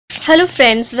Hello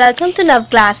friends, welcome to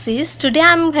Nav Classes. Today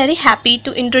I am very happy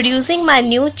to introducing my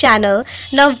new channel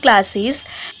Nav Classes.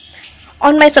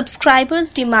 On my subscribers'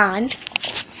 demand,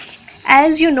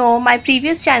 as you know, my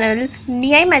previous channel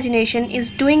Nia Imagination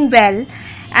is doing well,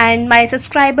 and my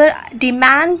subscriber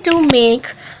demand to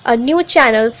make a new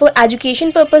channel for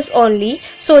education purpose only,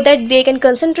 so that they can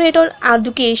concentrate on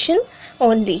education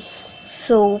only.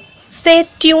 So stay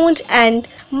tuned and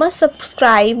must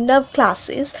subscribe Nav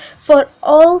Classes for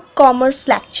all commerce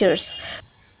lectures.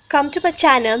 Come to my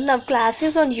channel Nav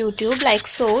Classes on YouTube, like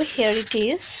so. Here it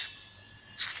is.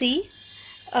 See,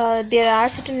 there are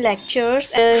certain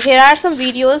lectures. Here are some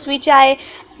videos which I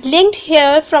linked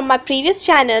here from my previous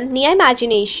channel Nia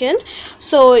Imagination.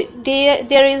 So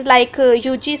there is like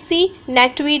UGC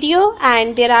net video,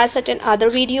 and there are certain other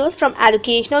videos from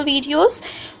educational videos.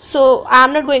 So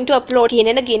I'm not going to upload again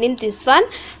and again in this one,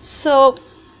 so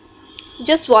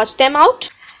just watch them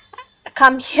out.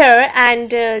 Come here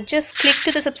and just click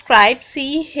to the subscribe.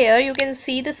 See, here you can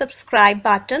see the subscribe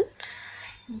button.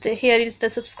 Here is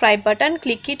the subscribe button.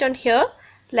 Click it on here,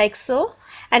 like so,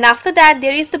 and after that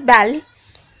there is the bell.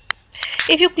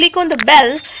 If you click on the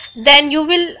bell, then you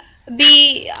will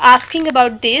be asking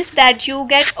about this, that you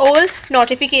get all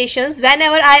notifications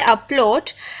whenever I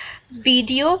upload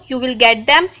video. You will get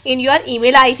them in your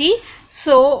email ID,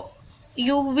 so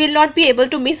you will not be able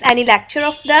to miss any lecture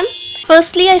of them.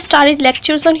 Firstly, I started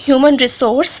lectures on human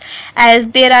resource, as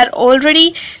there are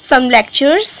already some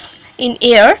lectures in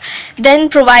air. Then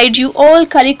provide you all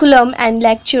curriculum and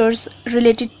lectures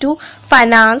related to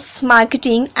finance,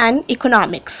 marketing and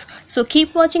economics. So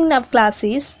keep watching Nav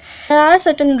Classes. There are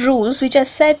certain rules which are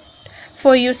set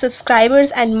for your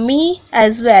subscribers and me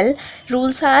as well.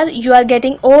 Rules are: you are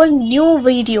getting all new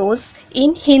videos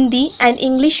in Hindi and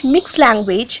English mixed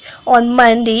language on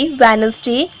Monday,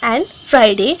 Wednesday and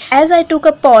Friday. As I took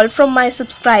a poll from my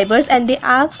subscribers and they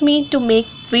asked me to make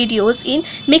videos in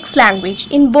mixed language,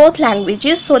 in both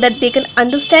languages, so that they can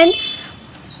understand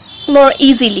more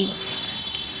easily.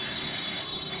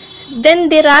 Then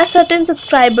there are certain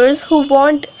subscribers who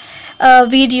want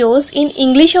videos in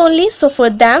English only, so for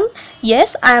them,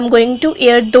 yes, I am going to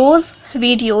air those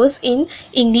videos in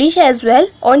English as well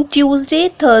on Tuesday,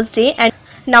 Thursday, and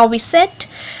now we set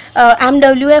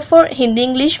MWF for Hindi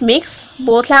English mix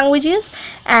both languages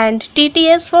and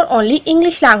TTS for only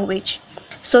English language.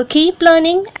 So keep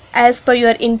learning as per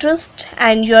your interest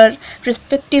and your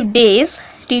respective days,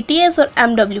 TTS or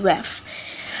MWF.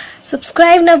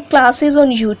 Subscribe Nav Classes on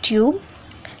YouTube,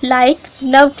 like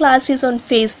Nav Classes on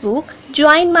Facebook,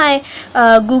 join my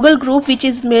Google group which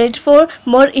is made for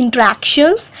more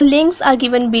interactions. Links are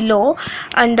given below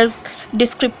under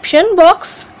description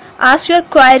box. Ask your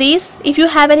queries. If you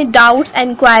have any doubts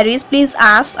and queries, please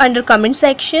ask under comment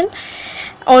section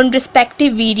on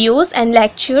respective videos and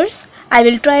lectures. I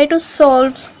will try to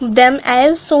solve them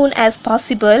as soon as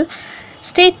possible.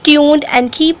 Stay tuned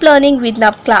and keep learning with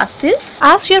Nav Classes.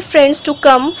 Ask your friends to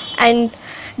come and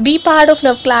be part of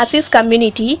Nav Classes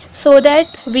community, so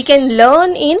that we can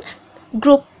learn in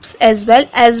groups as well.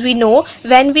 As we know,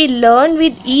 when we learn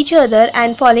with each other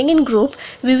and falling in group,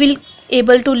 we will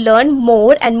able to learn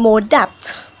more and more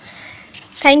depth.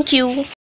 Thank you.